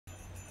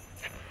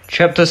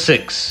Chapter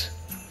 6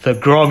 The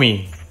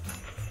Grommy.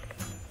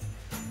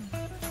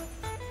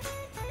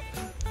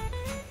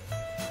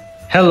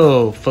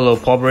 Hello, fellow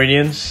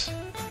Pomeranians,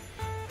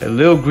 a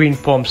little green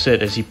pom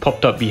said as he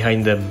popped up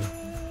behind them.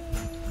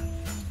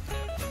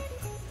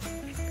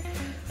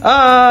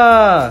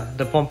 Ah!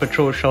 The Pom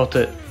Patrol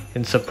shouted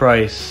in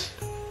surprise.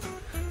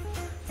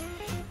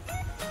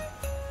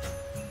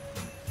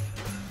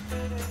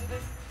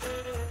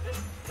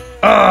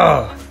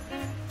 Ah!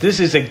 This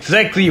is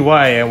exactly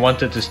why I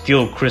wanted to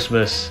steal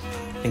Christmas,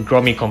 and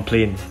Grommy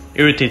complained,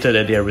 irritated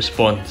at their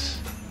response.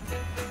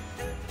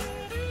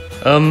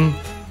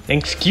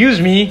 Excuse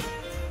me,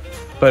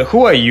 but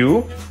who are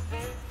you?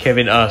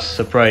 Kevin asked,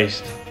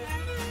 surprised.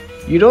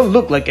 You don't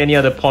look like any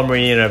other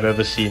Pomeranian I've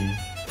ever seen.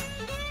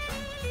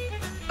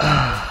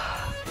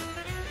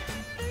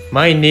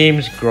 My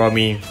name's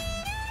Grommy,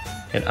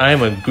 and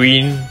I'm a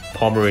green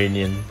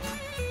Pomeranian.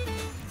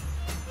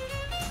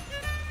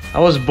 I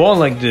was born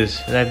like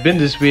this, and I've been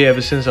this way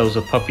ever since I was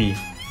a puppy.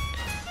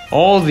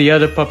 All the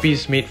other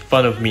puppies made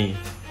fun of me.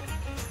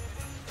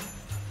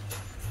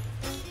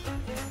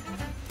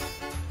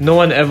 No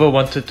one ever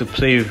wanted to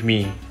play with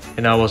me,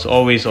 and I was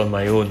always on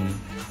my own.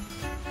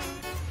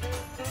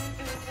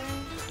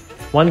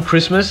 One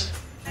Christmas,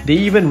 they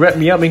even wrapped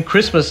me up in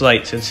Christmas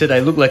lights and said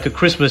I looked like a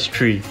Christmas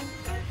tree.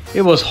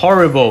 It was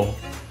horrible.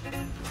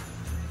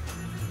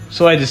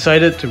 So I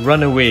decided to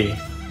run away.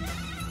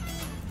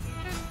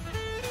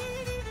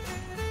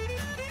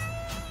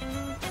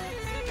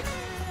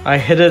 I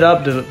headed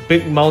up the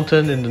big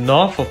mountain in the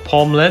north of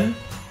Pomland,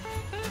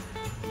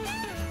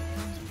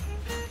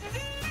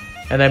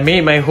 and I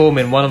made my home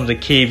in one of the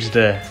caves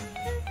there.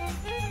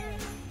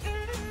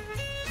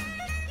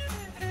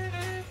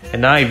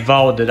 And I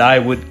vowed that I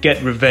would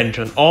get revenge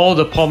on all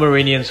the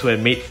Pomeranians who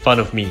had made fun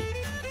of me.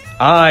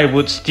 I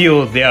would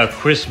steal their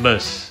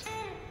Christmas.